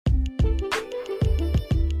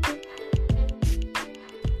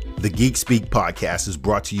The Geek Speak podcast is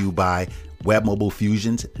brought to you by Web Mobile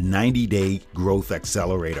Fusion's 90-Day Growth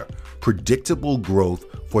Accelerator. Predictable growth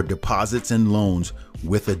for deposits and loans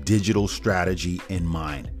with a digital strategy in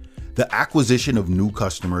mind. The acquisition of new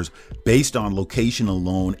customers based on location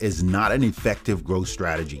alone is not an effective growth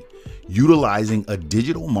strategy. Utilizing a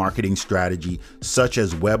digital marketing strategy such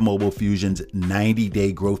as Web Mobile Fusion's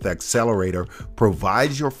 90-Day Growth Accelerator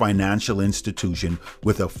provides your financial institution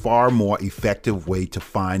with a far more effective way to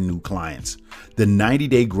find new clients. The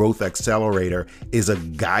 90-Day Growth Accelerator is a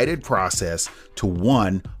guided process to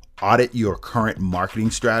 1. Audit your current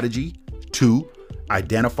marketing strategy, 2.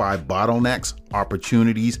 Identify bottlenecks,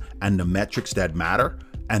 opportunities, and the metrics that matter,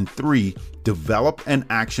 and 3. Develop an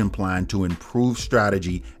action plan to improve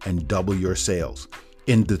strategy and double your sales.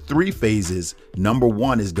 In the 3 phases, number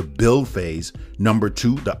 1 is the build phase, number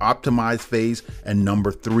 2, the optimize phase, and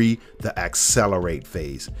number 3, the accelerate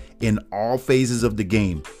phase. In all phases of the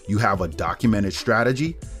game, you have a documented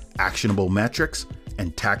strategy, actionable metrics,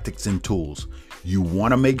 and tactics and tools. You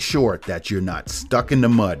want to make sure that you're not stuck in the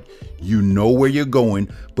mud. You know where you're going,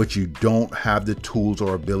 but you don't have the tools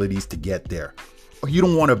or abilities to get there. Or you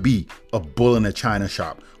don't want to be a bull in a china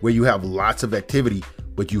shop where you have lots of activity,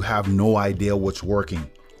 but you have no idea what's working.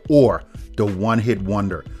 Or the one-hit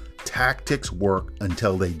wonder. Tactics work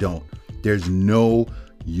until they don't. There's no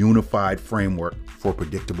unified framework for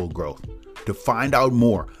predictable growth. To find out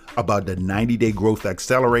more about the 90-Day Growth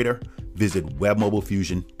Accelerator, visit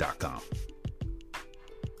webmobilefusion.com.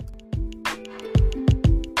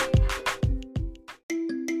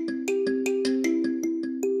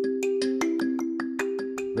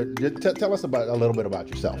 Tell us a little bit about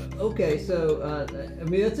yourself. Okay, so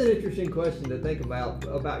that's an interesting question to think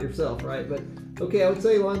about yourself, right? But okay, I would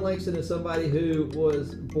say Lon Langston is somebody who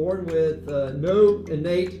was born with no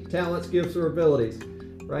innate talents, gifts, or abilities,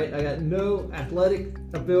 right? I got no athletic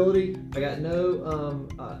ability. I got no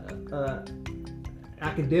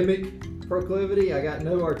academic proclivity. I got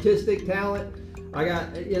no artistic talent. I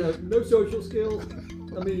got no social skills.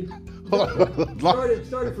 I mean.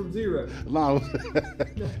 Started from zero.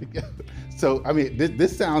 So, I mean,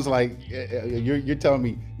 this sounds like you're telling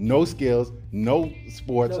me no skills, no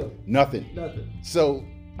sports, nothing. Nothing. So,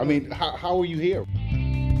 I mean, how are you here?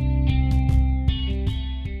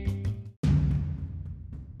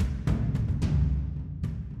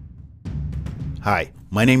 Hi,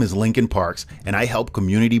 my name is Lincoln Parks, and I help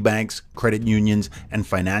community banks, credit unions, and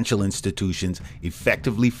financial institutions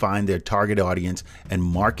effectively find their target audience and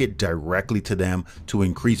market directly to them to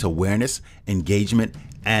increase awareness, engagement,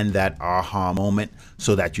 and that aha moment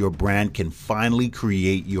so that your brand can finally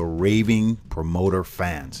create your raving promoter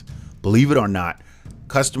fans. Believe it or not,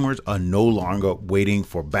 customers are no longer waiting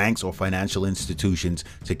for banks or financial institutions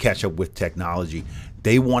to catch up with technology.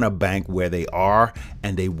 They want a bank where they are,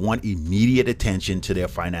 and they want immediate attention to their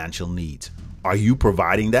financial needs. Are you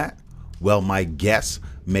providing that? Well, my guests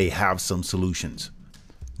may have some solutions.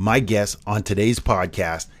 My guest on today's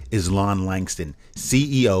podcast is Lon Langston,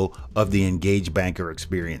 CEO of the Engage Banker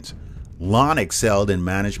Experience. Lon excelled in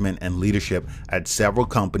management and leadership at several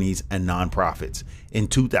companies and nonprofits. In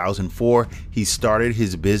 2004, he started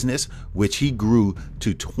his business, which he grew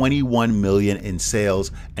to $21 million in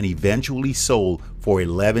sales and eventually sold for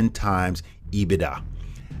 11 times EBITDA.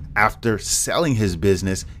 After selling his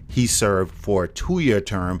business, he served for a 2-year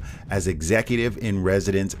term as executive in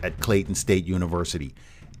residence at Clayton State University.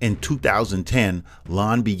 In 2010,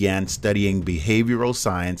 Lon began studying behavioral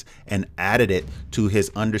science and added it to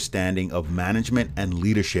his understanding of management and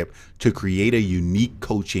leadership to create a unique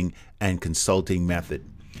coaching and consulting method.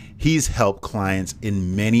 He's helped clients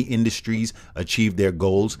in many industries achieve their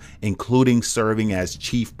goals, including serving as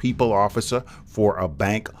chief people officer for a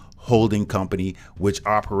bank holding company which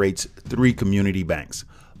operates 3 community banks.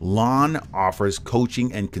 Lon offers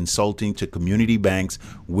coaching and consulting to community banks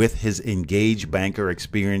with his Engage Banker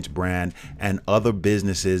Experience brand and other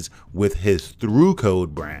businesses with his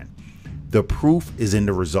ThruCode brand. The proof is in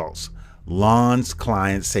the results. Lon's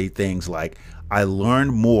clients say things like, "I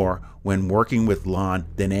learned more when working with Lon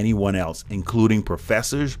than anyone else, including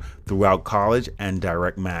professors throughout college and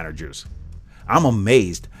direct managers. I'm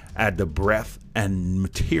amazed at the breadth and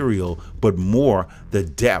material, but more the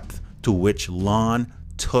depth to which Lon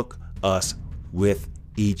took us with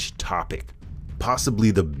each topic."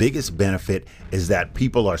 Possibly the biggest benefit is that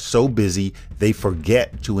people are so busy they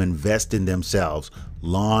forget to invest in themselves.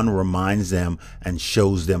 Lon reminds them and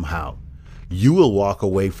shows them how. You will walk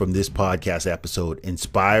away from this podcast episode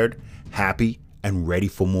inspired, happy, and ready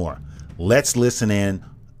for more. Let's listen in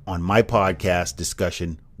on my podcast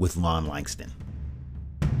discussion with Lon Langston.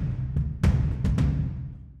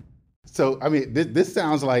 So I mean, this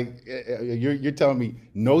sounds like you're telling me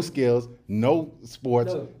no skills, no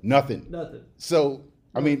sports, No. nothing. Nothing. So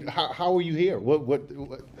I mean, how are you here? What?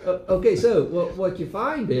 Okay, so what you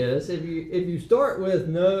find is if you start with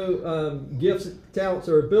no gifts, talents,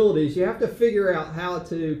 or abilities, you have to figure out how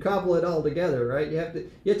to cobble it all together, right? You have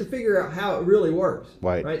to figure out how it really works,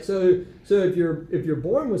 Right. So if you're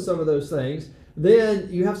born with some of those things, then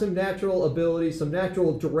you have some natural ability, some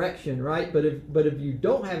natural direction, right? But if you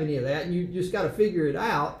don't have any of that, and you just got to figure it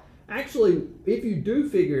out. Actually, if you do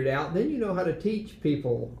figure it out, then you know how to teach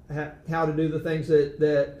people how to do the things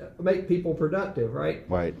that make people productive, right?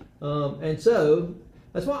 Right. And so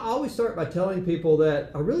that's why I always start by telling people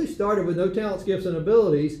that I really started with no talents, gifts, and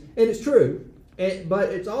abilities, and it's true. But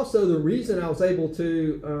it's also the reason I was able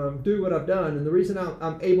to do what I've done, and the reason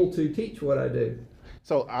I'm able to teach what I do.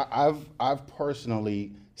 So I've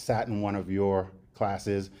personally sat in one of your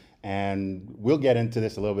classes, and we'll get into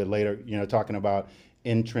this a little bit later. You know, talking about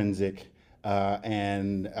intrinsic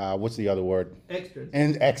and what's the other word? Extrinsic.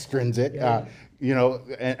 And extrinsic. Yeah. You know,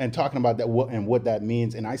 and talking about that and what that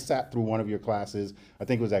means. And I sat through one of your classes. I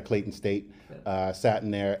think it was at Clayton State. Sat in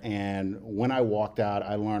there, and when I walked out,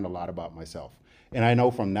 I learned a lot about myself. And I know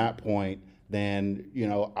from that point, then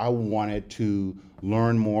I wanted to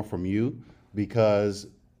learn more from you because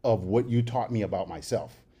of what you taught me about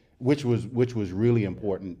myself, which was really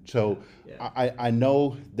important. So Yeah. I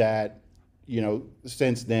know that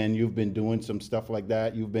since then you've been doing some stuff like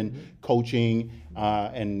that. You've been coaching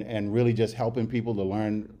and really just helping people to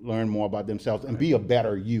learn more about themselves and be a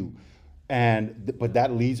better you. But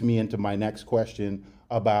that leads me into my next question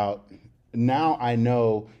about, now I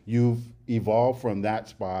know you've evolved from that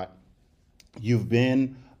spot. You've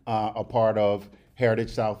been a part of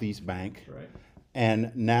Heritage Southeast Bank. Right.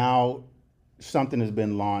 And now something has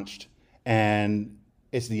been launched, and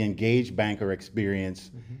it's the Engaged Banker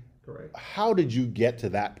Experience. Mm-hmm. Correct. How did you get to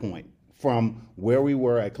that point from where we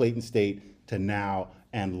were at Clayton State to now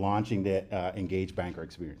and launching the Engaged Banker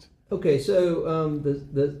Experience? Okay, so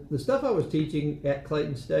the stuff I was teaching at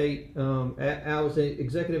Clayton State, I was an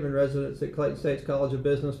executive in residence at Clayton State's College of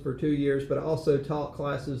Business for 2 years, but I also taught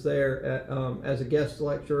classes there as a guest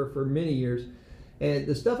lecturer for many years. And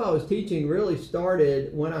the stuff I was teaching really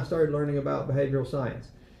started when I started learning about behavioral science.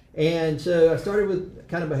 And so I started with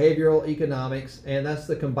kind of behavioral economics, and that's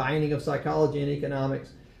the combining of psychology and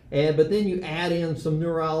economics. But then you add in some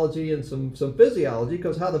neurology and some physiology,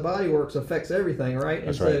 because how the body works affects everything, right?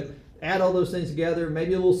 That's and right. So add all those things together,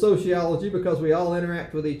 maybe a little sociology, because we all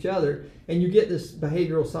interact with each other, and you get this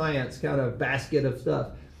behavioral science kind of basket of stuff.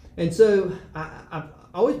 And so I've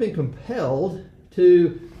always been compelled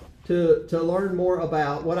to learn more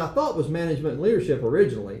about what I thought was management and leadership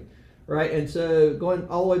originally, right? And so going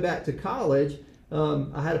all the way back to college,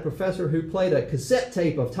 I had a professor who played a cassette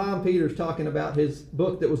tape of Tom Peters talking about his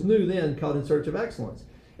book that was new then called In Search of Excellence.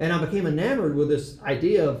 And I became enamored with this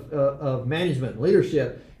idea of management and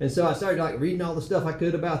leadership. And so I started reading all the stuff I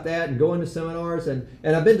could about that and going to seminars. And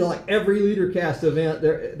I've been to every LeaderCast event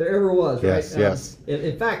there ever was, right? Yes.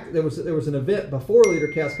 In fact, there was an event before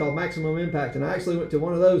LeaderCast called Maximum Impact. And I actually went to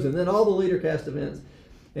one of those and then all the LeaderCast events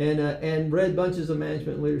and read bunches of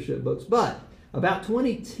management and leadership books. But about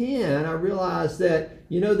 2010, I realized that,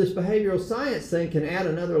 this behavioral science thing can add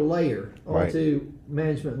another layer onto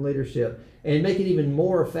management and leadership and make it even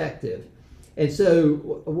more effective. And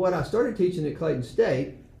so what I started teaching at Clayton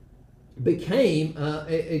State became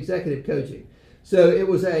executive coaching. So it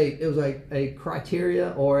was a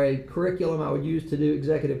criteria or a curriculum I would use to do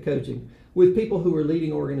executive coaching with people who were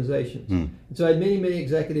leading organizations. And so I had many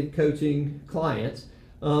executive coaching clients.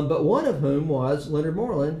 But one of whom was Leonard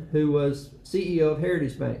Moreland, who was CEO of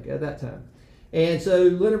Heritage Bank at that time. And so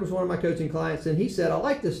Leonard was one of my coaching clients, and he said, I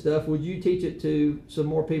like this stuff. Would you teach it to some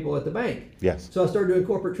more people at the bank? Yes. So I started doing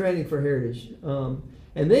corporate training for Heritage.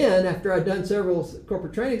 And then after I'd done several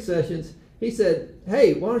corporate training sessions, he said,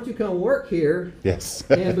 hey, why don't you come work here Yes.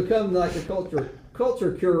 and become like a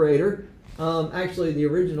culture curator. Actually, the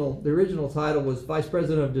original title was Vice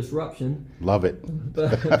President of Disruption. Love it.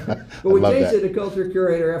 But we love changed that. it to Culture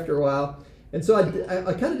Curator after a while. And so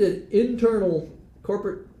I kind of did internal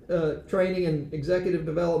corporate training and executive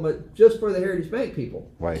development just for the Heritage Bank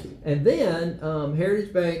people. Right. And then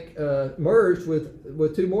Heritage Bank merged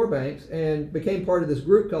with two more banks and became part of this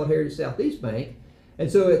group called Heritage Southeast Bank.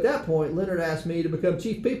 And so at that point, Leonard asked me to become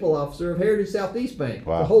Chief People Officer of Heritage Southeast Bank,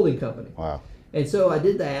 Wow. the holding company. Wow. And so I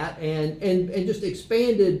did that and just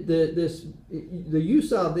expanded the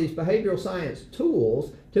use of these behavioral science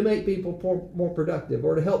tools to make people more productive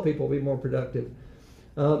or to help people be more productive.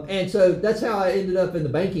 And so that's how I ended up in the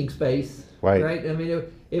banking space. Right. I mean,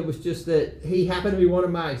 It was just that he happened to be one of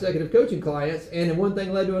my executive coaching clients, and then one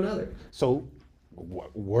thing led to another. So,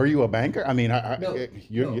 were you a banker? I mean, No.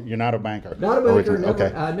 you're not a banker. Not a banker. originally. Never,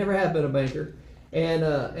 Okay. I never have been a banker.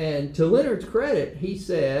 And to Leonard's credit, he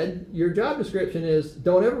said, your job description is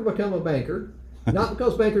don't ever become a banker. Not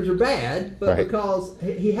because bankers are bad, but Right. because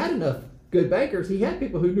he had enough good bankers. He had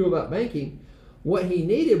people who knew about banking. What he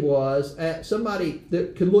needed was somebody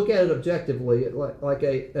that could look at it objectively, like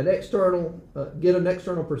an external, get an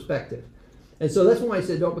external perspective. And so that's why he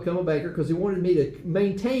said don't become a banker, because he wanted me to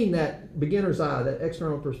maintain that beginner's eye, that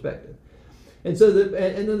external perspective. And so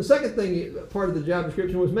and then the second thing, part of the job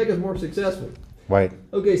description, was make us more successful. Right.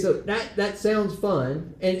 Okay, so that sounds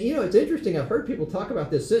fun, and it's interesting. I've heard people talk about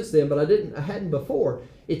this since then, but I hadn't before.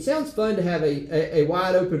 It sounds fun to have a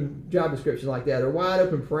wide open job description like that, or wide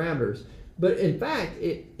open parameters. But in fact,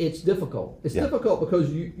 it's difficult. It's difficult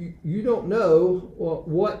because you don't know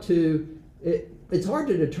what to. It's hard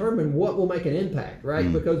to determine what will make an impact,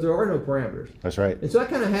 right? Because there are no parameters. That's right. And so I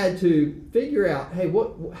kind of had to figure out, hey,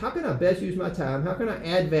 how can I best use my time? How can I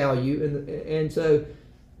add value? And so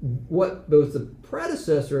what was the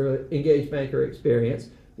predecessor of Engaged Banker Experience,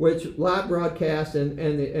 which live broadcast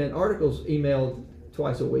and articles emailed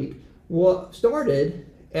twice a week, started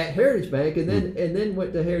at Heritage Bank and then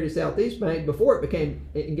went to Heritage Southeast Bank before it became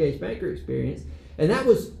Engaged Banker Experience. And that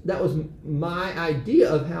was my idea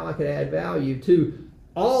of how I could add value to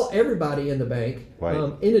everybody in the bank, Right.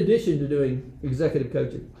 In addition to doing executive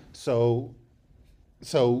coaching. So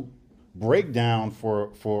break down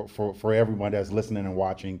for everyone that's listening and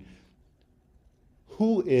watching,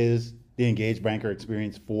 who is the Engaged Banker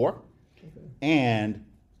Experience for, and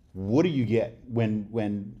what do you get when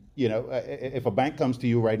if a bank comes to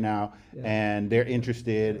you right now and they're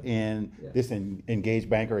interested in this Engaged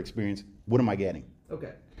Banker Experience, what am I getting?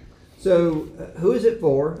 Okay. So who is it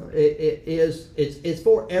for? It's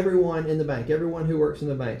for everyone in the bank, everyone who works in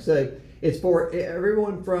the bank. So it's for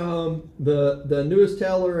everyone from the newest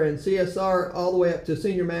teller and CSR all the way up to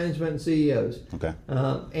senior management and CEOs. Okay.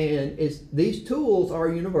 And these tools are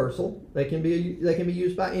universal. They can be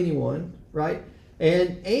used by anyone, right?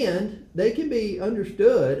 And they can be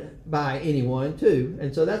understood by anyone too.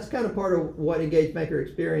 And so that's kind of part of what Engaged Banker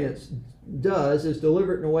Experience does, is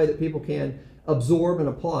deliver it in a way that people can absorb and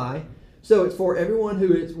apply. So it's for everyone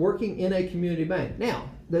who is working in a community bank.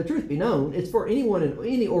 Now, the truth be known, it's for anyone in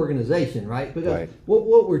any organization, right? Because Right.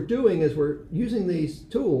 what we're doing is we're using these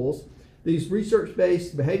tools, these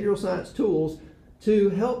research-based behavioral science tools, to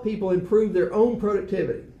help people improve their own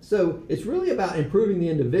productivity. So it's really about improving the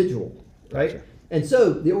individual, right? Gotcha. And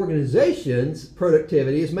so the organization's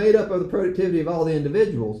productivity is made up of the productivity of all the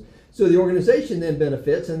individuals. So the organization then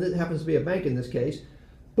benefits, and it happens to be a bank in this case,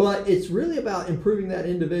 but it's really about improving that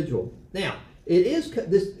individual. Now,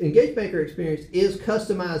 this Engaged Banker Experience is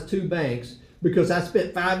customized to banks because I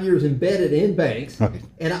spent 5 years embedded in banks, Right.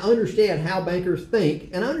 and I understand how bankers think,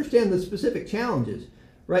 and I understand the specific challenges,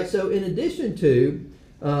 right? So in addition to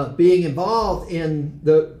being involved in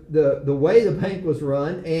the way the bank was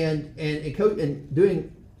run and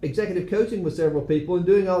doing executive coaching with several people and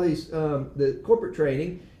doing all these the corporate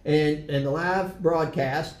training and the live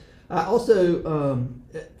broadcast, I also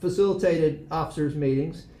facilitated officers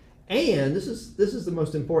meetings, and this is the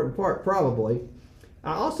most important part probably.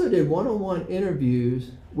 I also did one-on-one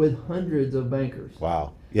interviews with hundreds of bankers.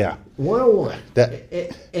 Wow. Yeah. One-on-one.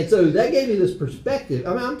 That- And so that gave me this perspective.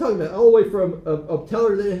 I mean, I'm talking about all the way from a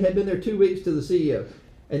teller that had been there 2 weeks to the CEO.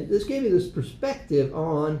 And this gave me this perspective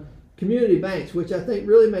on community banks, which I think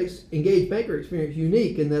really makes Engaged Banker Experience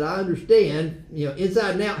unique, in that I understand,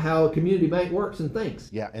 inside and out how a community bank works and thinks.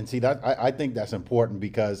 Yeah, and see that I think that's important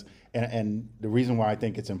because, and the reason why I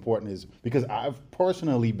think it's important is because I've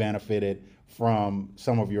personally benefited from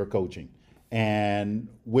some of your coaching, and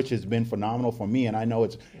which has been phenomenal for me. And I know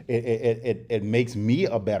it makes me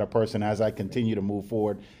a better person as I continue to move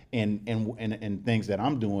forward in things that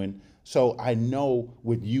I'm doing. So I know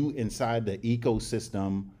with you inside the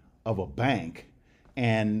ecosystem of a bank,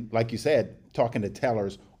 and like you said, talking to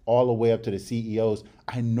tellers all the way up to the CEOs,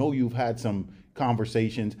 I know you've had some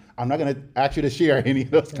conversations. I'm not going to ask you to share any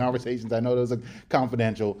of those conversations. I know those are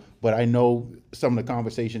confidential, but I know some of the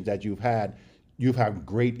conversations that you've had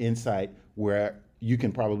great insight where you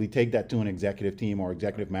can probably take that to an executive team or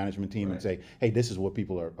executive management team and say, hey, this is what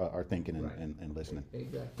people are thinking and listening.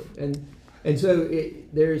 Exactly. And so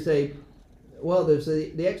there's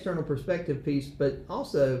the external perspective piece, but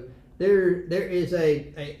also there is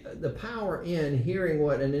the power in hearing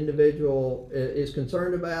what an individual is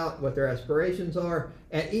concerned about, what their aspirations are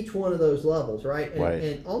at each one of those levels, right?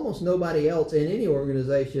 And almost nobody else in any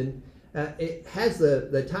organization it has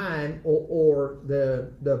the time or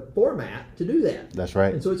the format to do that. That's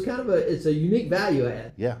right. And so it's kind of it's a unique value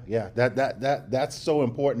add. Yeah. That's so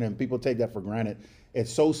important, and people take that for granted.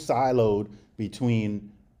 It's so siloed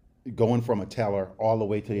between going from a teller all the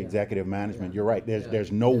way to the executive management. You're right.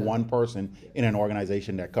 There's no one person in an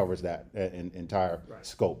organization that covers that entire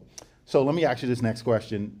scope. So let me ask you this next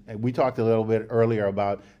question. We talked a little bit earlier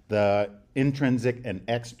about the intrinsic and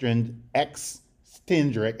extrinsic.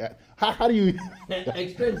 How do you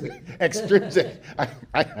Extrinsic. extrinsic?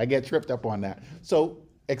 I get tripped up on that. So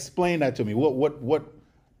explain that to me.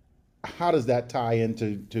 How does that tie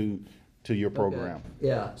into your program? Okay.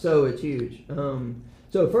 Yeah, so it's huge.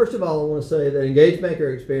 So first of all, I want to say that Engaged Banker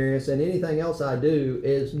Experience and anything else I do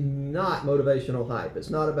is not motivational hype. It's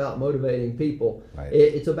not about motivating people. Right.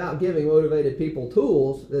 It's about giving motivated people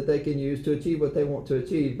tools that they can use to achieve what they want to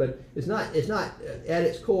achieve. But it's not at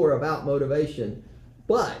its core about motivation.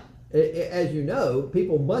 But as you know,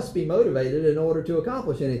 people must be motivated in order to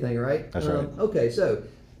accomplish anything, right? That's right. Okay, so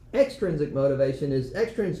extrinsic motivation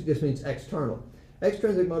extrinsic just means external.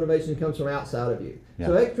 Extrinsic motivation comes from outside of you. Yeah.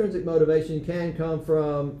 So extrinsic motivation can come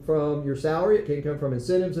from your salary. It can come from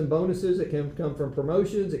incentives and bonuses. It can come from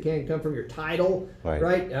promotions. It can come from your title,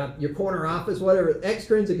 right? Your corner office, whatever.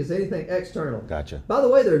 Extrinsic is anything external. Gotcha. By the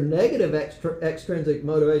way, there are negative extrinsic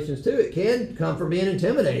motivations too. It can come from being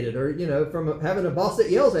intimidated or, from having a boss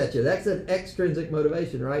that yells at you. That's an extrinsic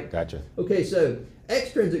motivation, right? Gotcha. Okay, so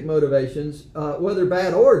extrinsic motivations, whether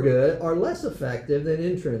bad or good, are less effective than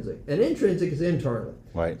intrinsic. And intrinsic is internal.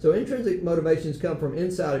 Right. So intrinsic motivations come from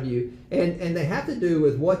inside of you, and they have to do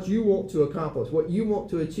with what you want to accomplish, what you want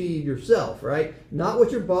to achieve yourself, right? Not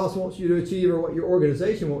what your boss wants you to achieve or what your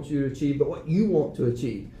organization wants you to achieve, but what you want to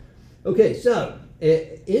achieve. Okay, so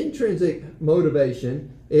intrinsic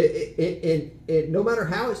motivation, no matter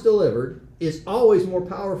how it's delivered, is always more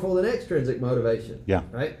powerful than extrinsic motivation. Yeah.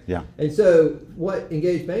 Right? Yeah. And so what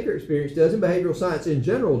Engaged Banker Experience does, and behavioral science in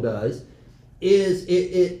general does, is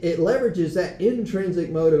it leverages that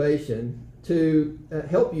intrinsic motivation to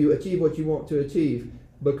help you achieve what you want to achieve.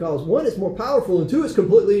 Because one, it's more powerful, and two, it's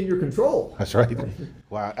completely in your control. That's right.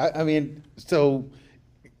 Wow. I mean, so,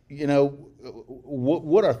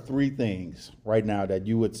 what are three things right now that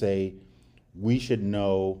you would say we should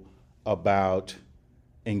know about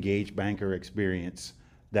Engaged Banker Experience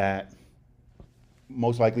that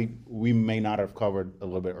most likely we may not have covered a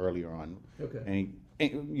little bit earlier on? Okay. And,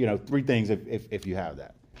 three things if you have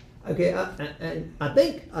that. Okay, I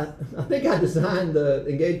think I designed the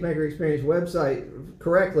Engaged Banker Experience website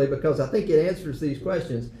correctly because I think it answers these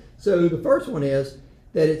questions. So the first one is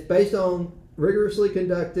that it's based on rigorously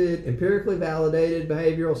conducted, empirically validated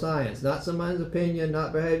behavioral science, not somebody's opinion,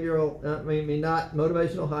 not behavioral, not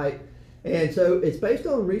motivational hype. And so it's based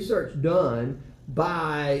on research done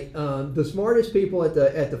by the smartest people at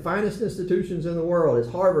the finest institutions in the world.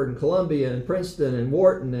 It's Harvard and Columbia and Princeton and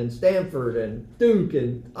Wharton and Stanford and Duke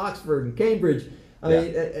and Oxford and Cambridge.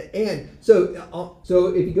 And so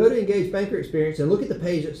if you go to Engaged Banker Experience and look at the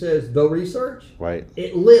page that says the research, right,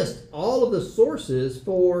 it lists all of the sources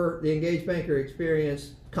for the Engaged Banker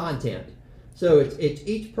Experience content. So it's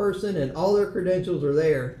each person and all their credentials are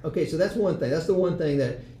there. Okay, so that's one thing. That's the one thing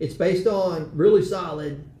that it's based on really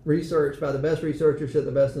solid research by the best researchers at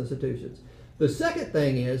the best institutions. The second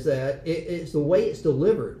thing is that it's the way it's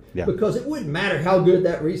delivered. Yeah. Because it wouldn't matter how good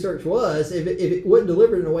that research was if it wasn't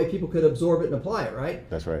delivered in a way people could absorb it and apply it, right?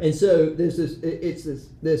 That's right. And so there's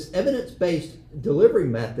this evidence-based delivery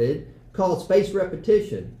method called spaced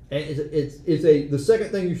repetition. And it's the second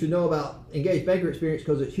thing you should know about Engaged Banker Experience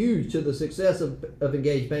because it's huge to the success of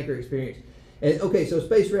Engaged Banker Experience. And okay, so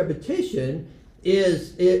spaced repetition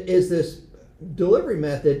is this delivery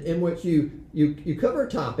method in which you cover a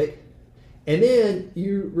topic and then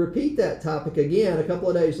you repeat that topic again a couple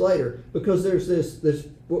of days later because there's this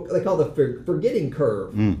what they call the forgetting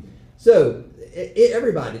curve. So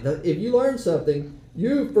everybody, if you learn something,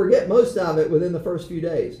 you forget most of it within the first few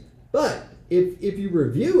days. But if you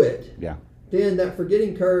review it, then that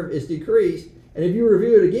forgetting curve is decreased. And if you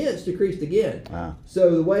review it again, it's decreased again.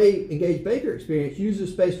 So the way Engaged Banker Experience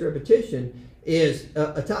uses spaced repetition is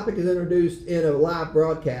a topic is introduced in a live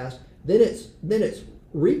broadcast, then it's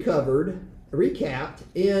recapped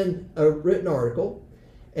in a written article,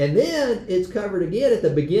 and then it's covered again at the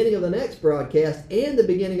beginning of the next broadcast and the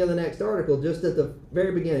beginning of the next article, just at the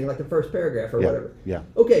very beginning, like the first paragraph or whatever. Yeah.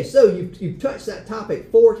 Okay, so you've touched that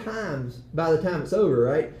topic 4 times by the time it's over,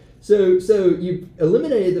 right? So you've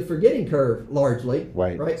eliminated the forgetting curve largely,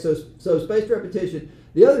 right? So spaced repetition.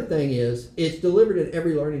 The other thing is it's delivered in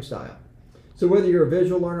every learning style. So whether you're a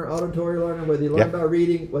visual learner, auditory learner, whether you learn Yep. by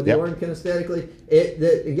reading, whether Yep. you learn kinesthetically,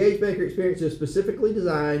 the Engage Maker experience is specifically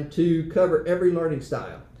designed to cover every learning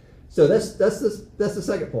style. So that's the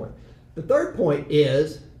second point. The third point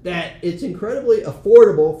is that it's incredibly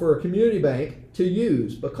affordable for a community bank to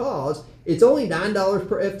use because it's only $9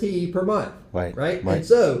 per FTE per month. Right. And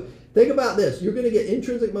so think about this. You're going to get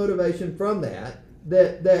intrinsic motivation from that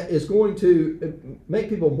is going to make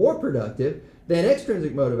people more productive than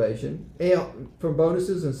extrinsic motivation from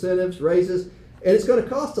bonuses, incentives, raises, and it's going to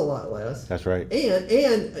cost a lot less. That's right. And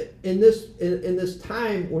in this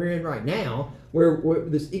time we're in right now, where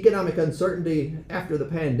this economic uncertainty after the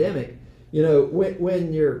pandemic,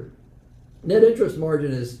 when your net interest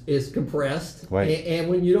margin is compressed, right. and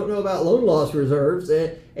when you don't know about loan loss reserves,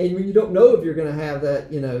 and when you don't know if you're going to have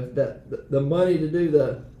the money to do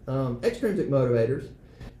the extrinsic motivators,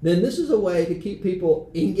 then this is a way to keep people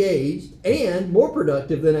engaged and more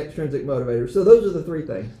productive than extrinsic motivators. So those are the three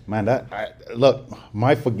things. Man, look,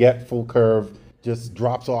 my forgetful curve just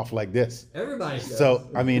drops off like this. Everybody does. So,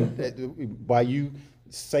 I mean, by you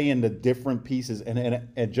saying the different pieces, and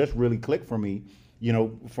it just really clicked for me,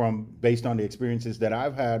 from based on the experiences that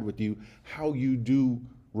I've had with you, how you do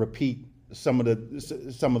repeat some of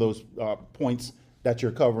those points that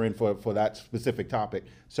you're covering for that specific topic.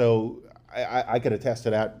 So I could attest to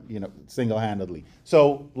that, single-handedly.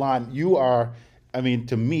 So, Lon, you are,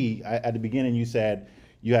 to me, at the beginning you said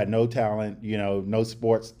you had no talent, no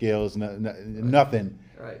sports skills, nothing.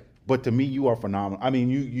 Right. But to me, you are phenomenal.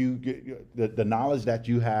 The knowledge that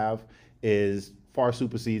you have is far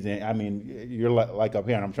supersedes. You're like up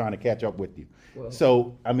here, and I'm trying to catch up with you. Well,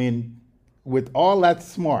 so, with all that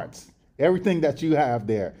smarts, everything that you have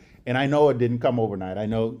there, and I know it didn't come overnight. I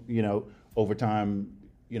know, over time,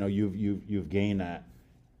 you've gained that.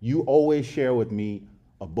 You always share with me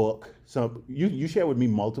a book. So you share with me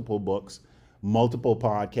multiple books, multiple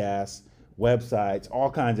podcasts, websites, all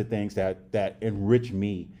kinds of things that enrich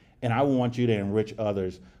me. And I want you to enrich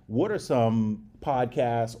others. What are some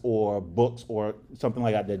podcasts or books or something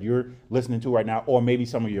like that you're listening to right now, or maybe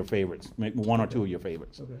some of your favorites, maybe one or two of your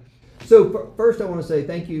favorites? Okay. So first I want to say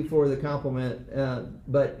thank you for the compliment,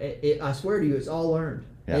 but I swear to you, it's all learned.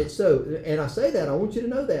 Yeah. And I say that, I want you to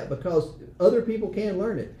know that because other people can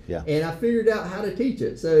learn it. Yeah. And I figured out how to teach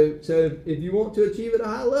it. So if you want to achieve at a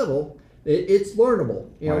high level, it's learnable,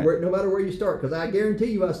 right. No matter where you start, because I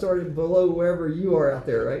guarantee you I started below wherever you are out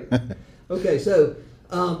there, right? Okay, so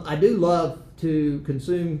I do love to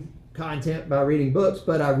consume content by reading books,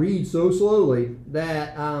 but I read so slowly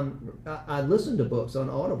that I listen to books on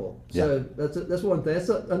Audible. So yeah. that's one thing. That's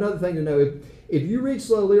another thing to know. If you read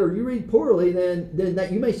slowly or you read poorly, then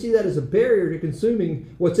that you may see that as a barrier to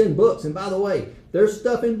consuming what's in books. And by the way, there's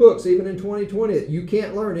stuff in books even in 2020 that you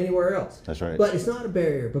can't learn anywhere else. That's right. But it's not a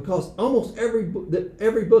barrier because almost every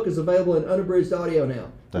book is available in unabridged audio now.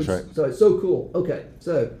 That's right. So it's so cool. Okay,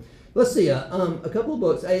 so let's see a couple of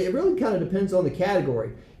books. It really kind of depends on the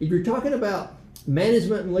category. If you're talking about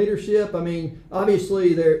management and leadership,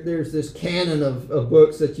 obviously there's this canon of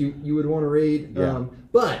books that you would want to read. Yeah.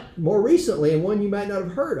 But more recently, and one you might not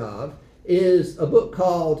have heard of, is a book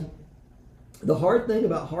called The Hard Thing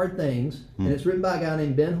About Hard Things, and it's written by a guy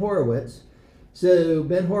named Ben Horowitz. So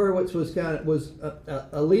Ben Horowitz was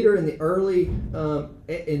a leader in the early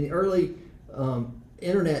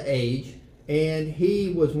internet age, and he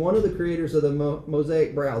was one of the creators of the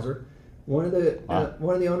Mosaic browser, one of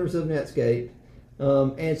the owners of Netscape,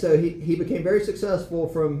 and so he became very successful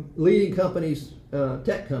from leading companies,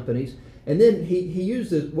 tech companies, and then he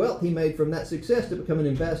used the wealth he made from that success to become an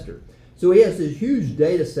investor. So he has this huge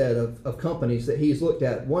data set of companies that he's looked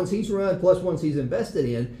at, ones he's run plus ones he's invested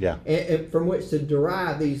in, and from which to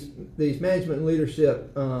derive these management and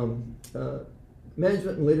leadership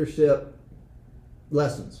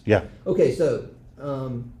lessons. Yeah. Okay, so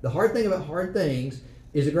The Hard Thing About Hard Things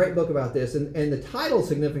is a great book about this, and the title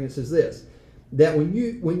significance is this: that when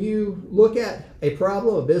you look at a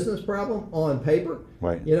problem, a business problem on paper,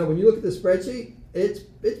 right? When you look at the spreadsheet, it's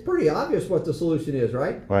pretty obvious what the solution is,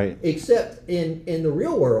 right? Right. Except in the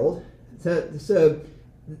real world, so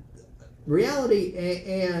reality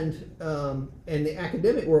and the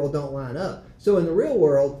academic world don't line up. So in the real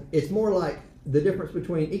world, it's more like the difference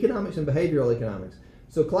between economics and behavioral economics.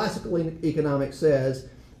 So classical economics says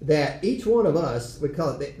that each one of us, they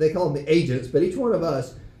call them the agents, but each one of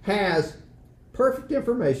us has perfect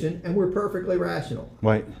information and we're perfectly rational.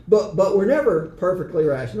 Right. But we're never perfectly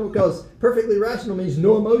rational, because perfectly rational means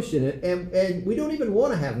no emotion, and we don't even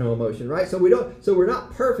want to have no emotion, right? So we're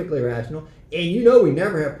not perfectly rational, and we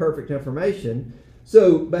never have perfect information.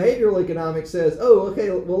 So behavioral economics says, oh, okay,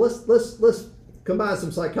 well let's combine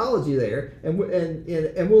some psychology there, and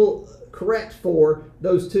we'll correct for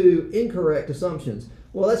those two incorrect assumptions.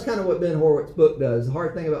 Well, that's kind of what Ben Horowitz's book does. The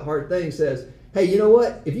Hard Thing About Hard Things says, hey, you know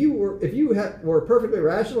what? If you were perfectly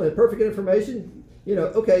rational and had perfect information,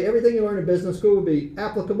 okay, everything you learn in business school would be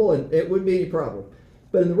applicable and it wouldn't be any problem.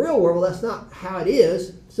 But in the real world, that's not how it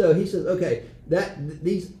is. So he says, okay,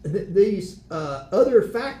 these other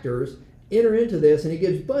factors enter into this, and he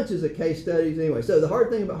gives bunches of case studies anyway. So The Hard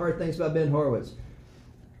Thing About Hard Things by Ben Horowitz.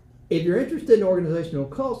 If you're interested in organizational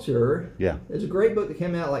culture, there's a great book that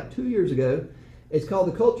came out like 2 years ago. It's called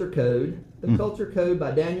The Culture Code. The Culture Code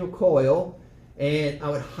by Daniel Coyle. And I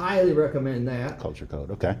would highly recommend that. Culture Code,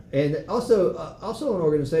 okay. And also on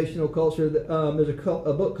organizational culture, there's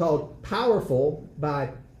a book called Powerful by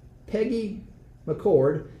Peggy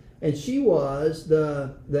McCord, and she was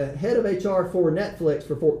the head of HR for Netflix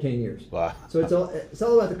for 14 years. Wow. So it's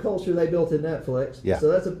all about the culture they built in Netflix. Yeah. So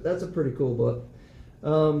that's a pretty cool book.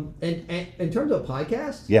 And in terms of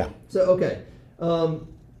podcasts. Yeah. So okay.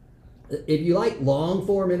 If you like long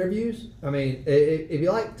form interviews, if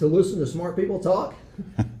you like to listen to smart people talk,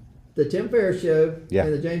 the Tim Ferriss Show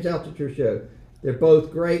and the James Altucher Show, they're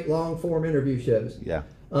both great long form interview shows. Yeah.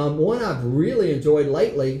 One I've really enjoyed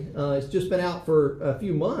lately, it's just been out for a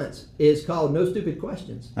few months, is called No Stupid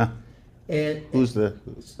Questions. Huh. And who's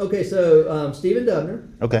okay? So Stephen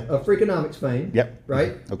Dubner, of Freakonomics fame,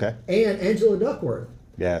 right? Okay. And Angela Duckworth.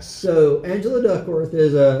 Yes. So Angela Duckworth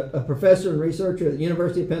is a professor and researcher at the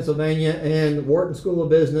University of Pennsylvania and Wharton School of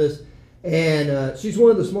Business, and she's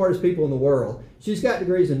one of the smartest people in the world. She's got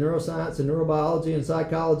degrees in neuroscience and neurobiology and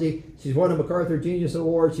psychology. She's won a MacArthur Genius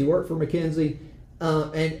Award. She worked for McKinsey,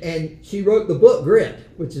 and she wrote the book Grit,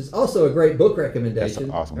 which is also a great book recommendation.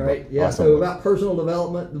 That's awesome. Right? Book. Yeah. Awesome So book. about personal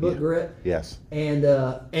development, the book Grit. Yes. And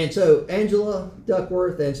so Angela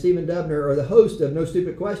Duckworth and Stephen Dubner are the host of No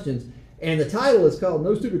Stupid Questions. And the title is called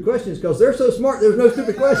No Stupid Questions because they're so smart there's no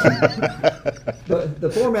stupid questions. But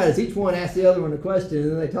the format is each one asks the other one a question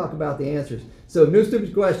and then they talk about the answers. So No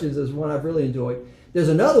Stupid Questions is one I've really enjoyed. There's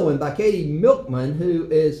another one by Katie Milkman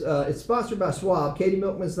who is it's sponsored by Schwab. Katie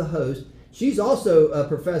Milkman's the host. She's also a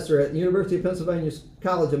professor at the University of Pennsylvania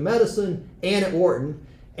College of Medicine and at Wharton.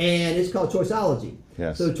 And it's called Choiceology.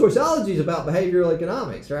 Yes. So Choiceology is about behavioral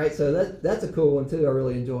economics, right? So that's a cool one too I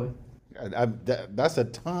really enjoy. That's a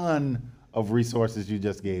ton of resources you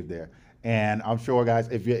just gave there, and I'm sure, guys,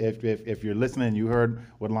 if you're listening, you heard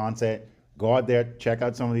what Lon said. Go out there, check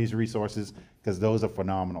out some of these resources because those are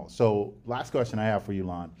phenomenal. So, last question I have for you,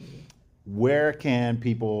 Lon: where can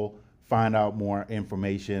people find out more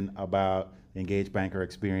information about the Engaged Banker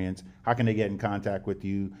experience? How can they get in contact with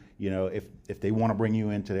you? If they want to bring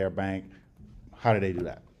you into their bank, how do they do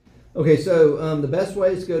that? Okay, so the best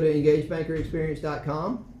way is to go to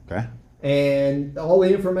engagebankerexperience.com. Okay. And all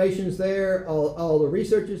the information's there, all the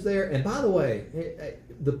research is there. And by the way,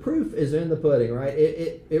 the proof is in the pudding, right?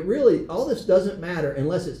 It really, all this doesn't matter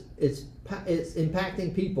unless it's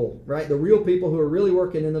impacting people, right? The real people who are really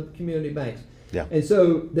working in the community banks. Yeah. And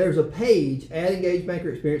so there's a page at Engaged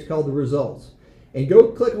Banker Experience called the results, and go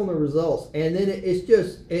click on the results, and then it's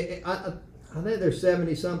just I think there's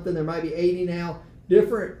 70 something, there might be 80 now,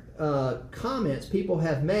 different comments people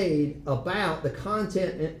have made about the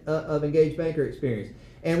content of Engaged Banker Experience.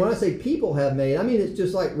 And when I say people have made, I mean it's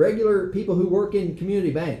just like regular people who work in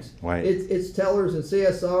community banks. Right. It's tellers and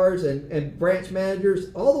CSRs and branch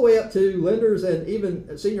managers, all the way up to lenders and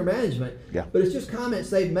even senior management. Yeah. But it's just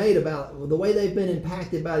comments they've made about the way they've been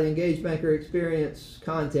impacted by the Engaged Banker Experience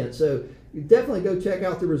content. So you definitely go check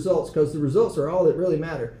out the results because the results are all that really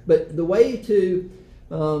matter. But the way to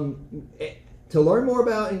learn more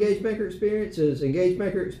about Engaged Banker Experience is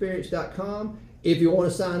engagebankerexperience.com. If you want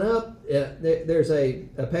to sign up, there's a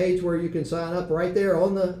page where you can sign up right there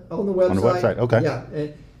on the website. On the website, okay. Yeah,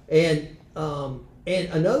 and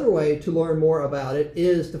another way to learn more about it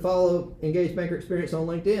is to follow Engaged Banker Experience on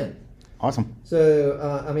LinkedIn. Awesome. So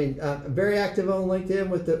I'm very active on LinkedIn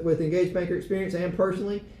with Engaged Banker Experience and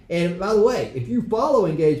personally. And by the way, if you follow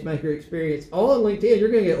Engaged Banker Experience on LinkedIn, you're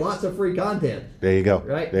going to get lots of free content. There you go.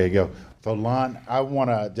 Right. There you go. So Lon, I want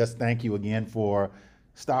to just thank you again for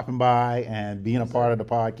stopping by and being a part of the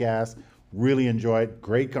podcast. Really enjoyed.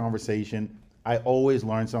 Great conversation. I always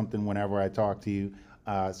learn something whenever I talk to you.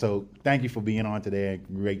 So thank you for being on today. I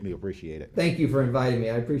greatly appreciate it. Thank you for inviting me.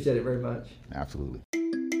 I appreciate it very much. Absolutely.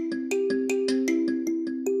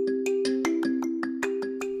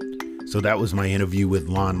 So that was my interview with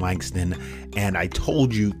Lon Langston, and I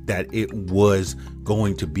told you that it was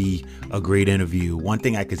going to be a great interview. One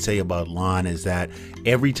thing I could say about Lon is that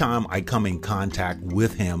every time I come in contact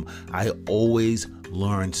with him, I always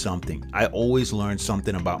learn something. I always learn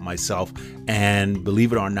something about myself. And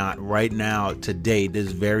believe it or not, right now, today,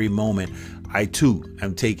 this very moment, I too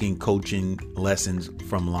am taking coaching lessons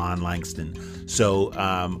from Lon Langston. So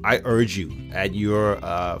I urge you at your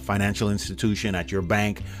financial institution, at your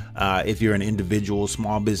bank, if you're an individual,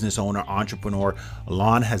 small business owner, entrepreneur,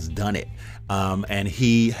 Lon has done it. And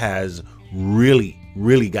he has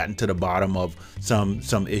really gotten to the bottom of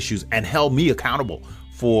some issues and held me accountable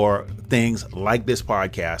for things like this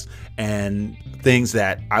podcast and things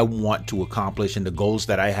that I want to accomplish and the goals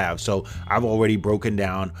that I have. So I've already broken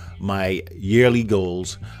down my yearly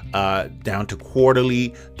goals down to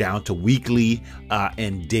quarterly, down to weekly,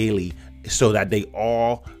 and daily, so that they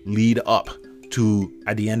all lead up to,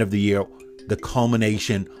 at the end of the year, the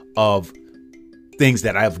culmination of things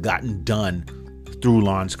that I've gotten done through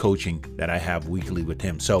Lon's coaching that I have weekly with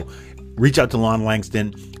him. So reach out to Lon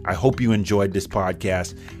Langston. I hope you enjoyed this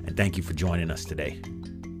podcast, and thank you for joining us today.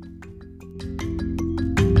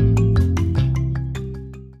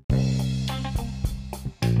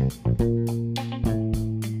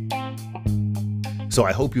 So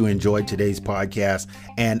I hope you enjoyed today's podcast,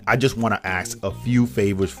 and I just want to ask a few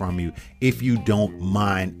favors from you. If you don't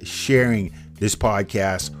mind sharing this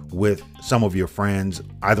podcast with some of your friends,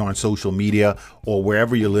 either on social media or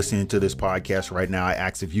wherever you're listening to this podcast right now, I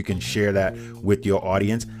ask if you can share that with your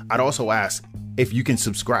audience. I'd also ask if you can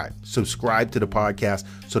subscribe to the podcast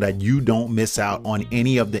so that you don't miss out on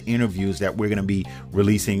any of the interviews that we're going to be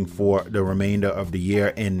releasing for the remainder of the year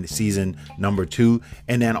in season number 2.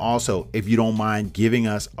 And then also, if you don't mind giving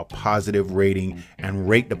us a positive rating and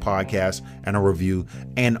rate the podcast and a review,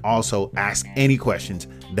 and also ask any questions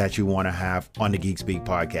that you want to have on the Geek Speak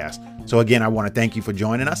podcast. So again, I want to thank you for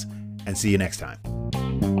joining us, and see you next time.